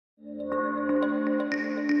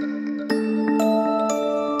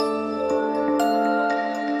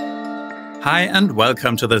Hi and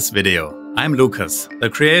welcome to this video. I'm Lukas, the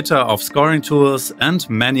creator of scoring tools and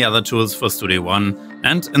many other tools for Studio One,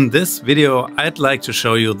 and in this video I'd like to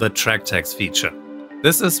show you the track tags feature.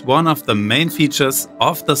 This is one of the main features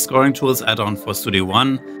of the scoring tools add-on for Studio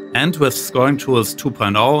One, and with Scoring Tools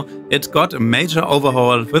 2.0 it got a major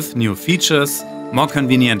overhaul with new features, more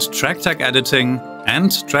convenient track tag editing,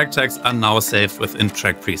 and track tags are now saved within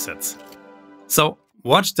track presets. So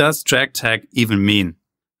what does track tag even mean?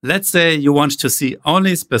 Let's say you want to see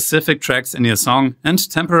only specific tracks in your song and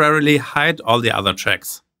temporarily hide all the other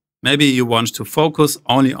tracks. Maybe you want to focus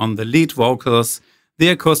only on the lead vocals, the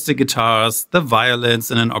acoustic guitars, the violins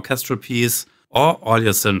in an orchestral piece, or all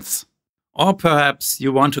your synths. Or perhaps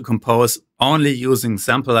you want to compose only using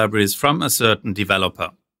sample libraries from a certain developer.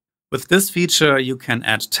 With this feature, you can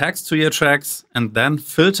add tags to your tracks and then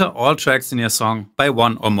filter all tracks in your song by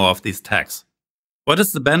one or more of these tags. What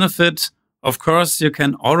is the benefit? Of course, you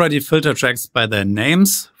can already filter tracks by their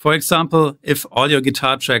names. For example, if all your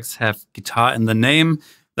guitar tracks have guitar in the name,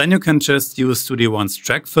 then you can just use Studio One's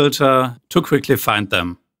track filter to quickly find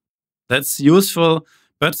them. That's useful,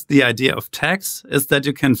 but the idea of tags is that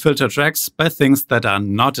you can filter tracks by things that are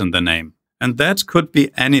not in the name. And that could be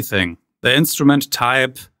anything. The instrument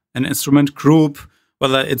type, an instrument group,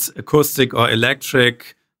 whether it's acoustic or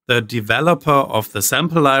electric, the developer of the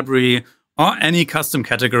sample library, or any custom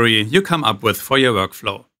category you come up with for your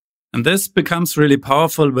workflow. And this becomes really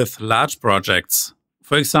powerful with large projects.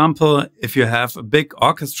 For example, if you have a big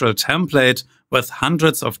orchestral template with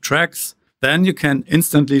hundreds of tracks, then you can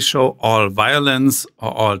instantly show all violins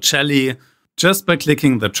or all cello just by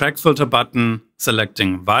clicking the track filter button,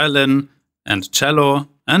 selecting violin and cello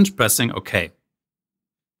and pressing OK.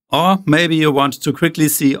 Or maybe you want to quickly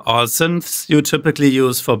see all synths you typically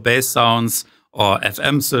use for bass sounds, or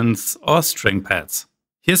FM synths, or string pads.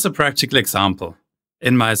 Here's a practical example.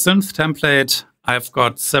 In my synth template, I've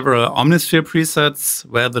got several Omnisphere presets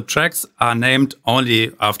where the tracks are named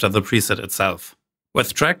only after the preset itself.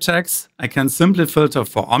 With track tags, I can simply filter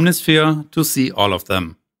for Omnisphere to see all of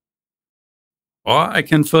them. Or I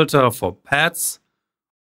can filter for pads,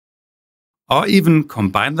 or even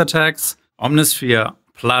combine the tags Omnisphere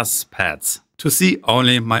plus pads to see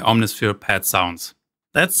only my Omnisphere pad sounds.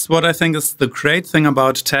 That's what I think is the great thing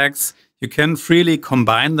about tags. You can freely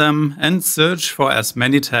combine them and search for as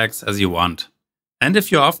many tags as you want. And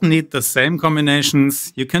if you often need the same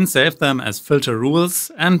combinations, you can save them as filter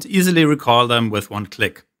rules and easily recall them with one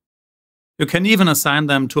click. You can even assign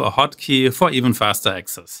them to a hotkey for even faster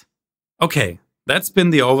access. Okay, that's been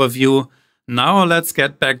the overview. Now let's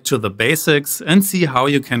get back to the basics and see how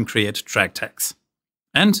you can create track tags.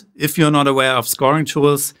 And if you're not aware of scoring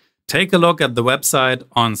tools, take a look at the website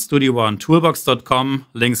on StudioOneToolbox.com,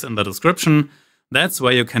 links in the description. That's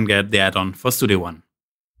where you can get the add-on for Studio One.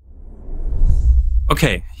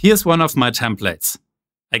 Okay, here's one of my templates.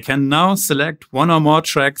 I can now select one or more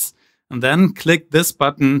tracks and then click this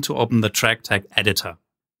button to open the track tag editor.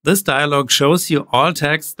 This dialog shows you all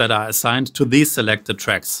tags that are assigned to these selected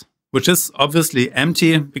tracks, which is obviously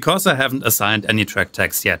empty because I haven't assigned any track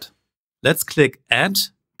tags yet. Let's click Add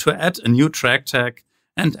to add a new track tag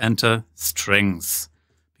and enter strings,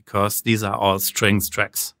 because these are all strings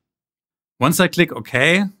tracks. Once I click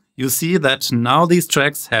OK, you see that now these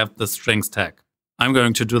tracks have the strings tag. I'm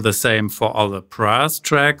going to do the same for all the brass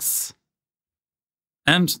tracks,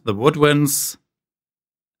 and the woodwinds,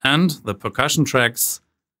 and the percussion tracks,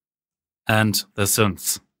 and the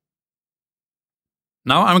synths.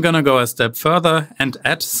 Now I'm going to go a step further and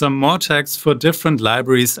add some more tags for different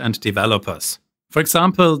libraries and developers. For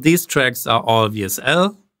example, these tracks are all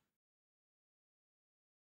VSL.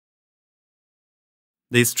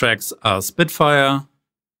 These tracks are Spitfire.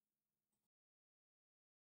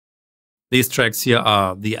 These tracks here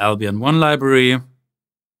are the Albion 1 library.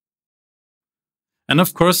 And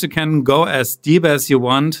of course, you can go as deep as you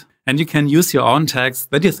want, and you can use your own tags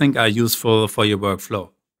that you think are useful for your workflow.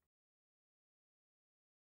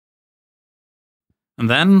 And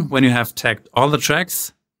then, when you have tagged all the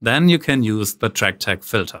tracks, then you can use the track tag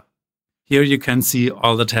filter. Here you can see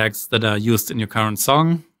all the tags that are used in your current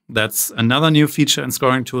song. That's another new feature in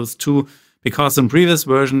Scoring Tools 2, because in previous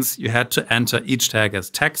versions you had to enter each tag as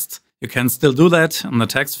text. You can still do that in the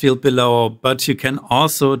text field below, but you can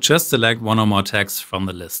also just select one or more tags from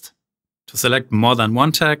the list. To select more than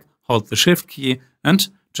one tag, hold the Shift key and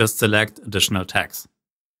just select additional tags.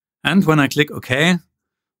 And when I click OK,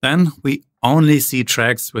 then we only see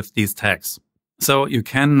tracks with these tags. So you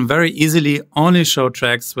can very easily only show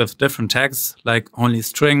tracks with different tags, like only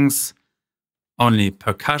strings, only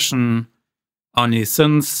percussion, only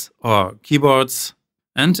synths or keyboards,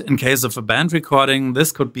 And in case of a band recording,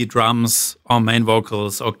 this could be drums or main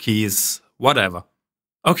vocals or keys, whatever.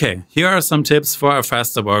 Okay, here are some tips for a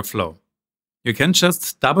faster workflow. You can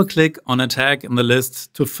just double-click on a tag in the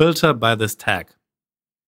list to filter by this tag.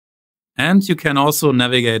 And you can also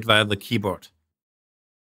navigate via the keyboard.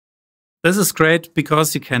 This is great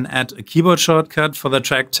because you can add a keyboard shortcut for the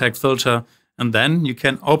track tag filter, and then you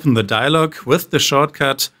can open the dialog with the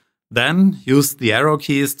shortcut, then use the arrow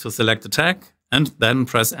keys to select the tag, and then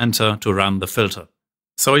press enter to run the filter.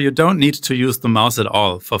 So you don't need to use the mouse at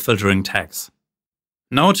all for filtering tags.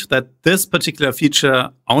 Note that this particular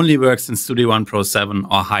feature only works in Studio One Pro 7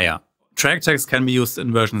 or higher. Track tags can be used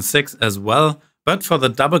in version 6 as well, but for the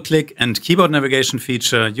double-click and keyboard navigation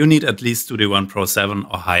feature, you need at least Studio One Pro 7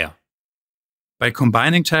 or higher. By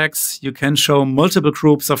combining tags, you can show multiple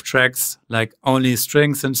groups of tracks, like only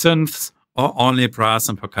strings and synths, or only brass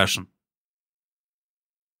and percussion.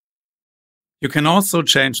 You can also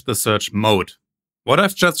change the search mode. What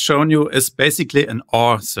I've just shown you is basically an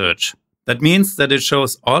OR search. That means that it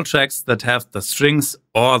shows all tracks that have the strings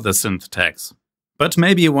or the synth tags. But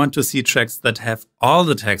maybe you want to see tracks that have all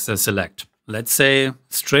the tags I select. Let's say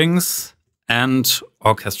strings and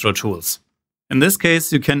orchestral tools. In this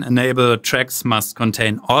case, you can enable tracks must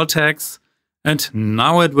contain all tags, and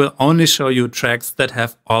now it will only show you tracks that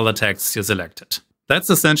have all the tags you selected.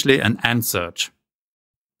 That's essentially an AND search.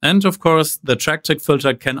 And of course, the track tag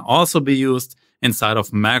filter can also be used inside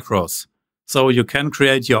of macros. So you can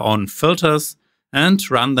create your own filters and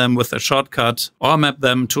run them with a shortcut or map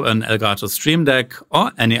them to an Elgato Stream Deck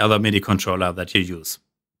or any other MIDI controller that you use.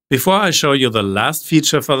 Before I show you the last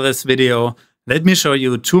feature for this video, let me show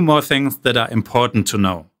you two more things that are important to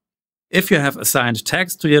know. If you have assigned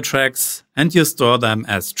tags to your tracks and you store them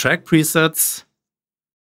as track presets,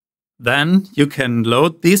 then you can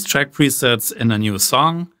load these track presets in a new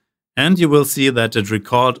song and you will see that it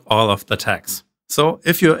recalled all of the tags. So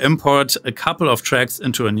if you import a couple of tracks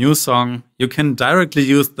into a new song, you can directly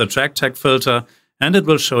use the track tag filter and it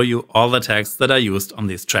will show you all the tags that are used on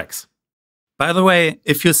these tracks. By the way,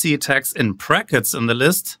 if you see tags in brackets in the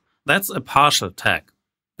list, that's a partial tag.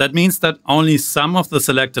 That means that only some of the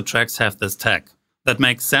selected tracks have this tag. That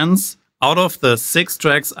makes sense. Out of the 6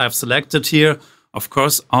 tracks I've selected here, of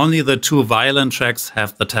course, only the 2 violin tracks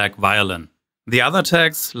have the tag violin. The other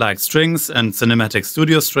tags, like strings and cinematic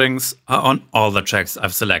studio strings, are on all the tracks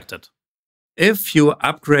I've selected. If you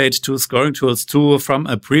upgrade to Scoring Tools 2 from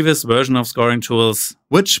a previous version of Scoring Tools,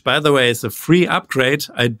 which by the way is a free upgrade,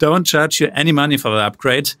 I don't charge you any money for the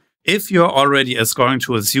upgrade. If you're already a Scoring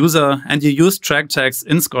Tools user and you use track tags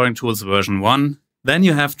in Scoring Tools version 1, then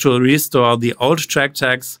you have to restore the old track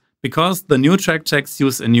tags because the new track tags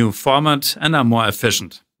use a new format and are more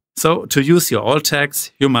efficient. So to use your old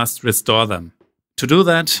tags, you must restore them. To do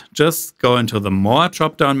that, just go into the More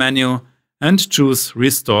drop-down menu and choose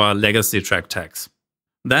Restore Legacy Track Tags.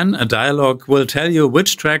 Then a dialog will tell you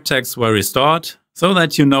which track tags were restored so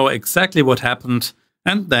that you know exactly what happened,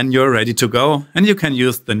 and then you're ready to go and you can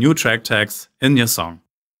use the new track tags in your song.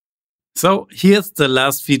 So here's the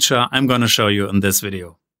last feature I'm going to show you in this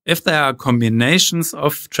video. If there are combinations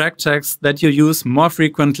of track tags that you use more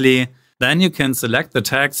frequently, then you can select the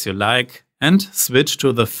tags you like and switch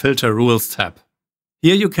to the Filter Rules tab.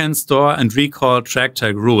 Here you can store and recall track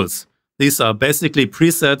tag rules. These are basically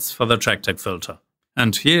presets for the track tag filter.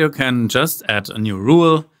 And here you can just add a new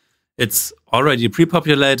rule. It's already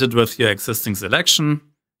pre-populated with your existing selection.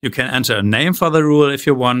 You can enter a name for the rule if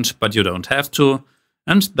you want, but you don't have to.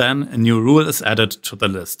 And then a new rule is added to the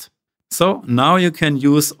list. So now you can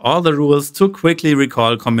use all the rules to quickly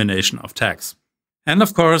recall combination of tags. And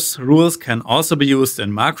of course, rules can also be used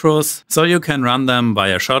in macros, so you can run them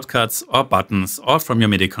via shortcuts or buttons or from your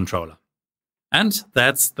MIDI controller. And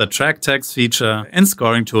that's the track tags feature in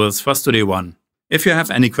Scoring Tools for Studio One. If you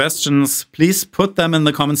have any questions, please put them in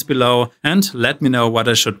the comments below and let me know what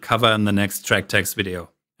I should cover in the next track tags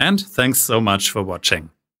video. And thanks so much for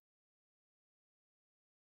watching.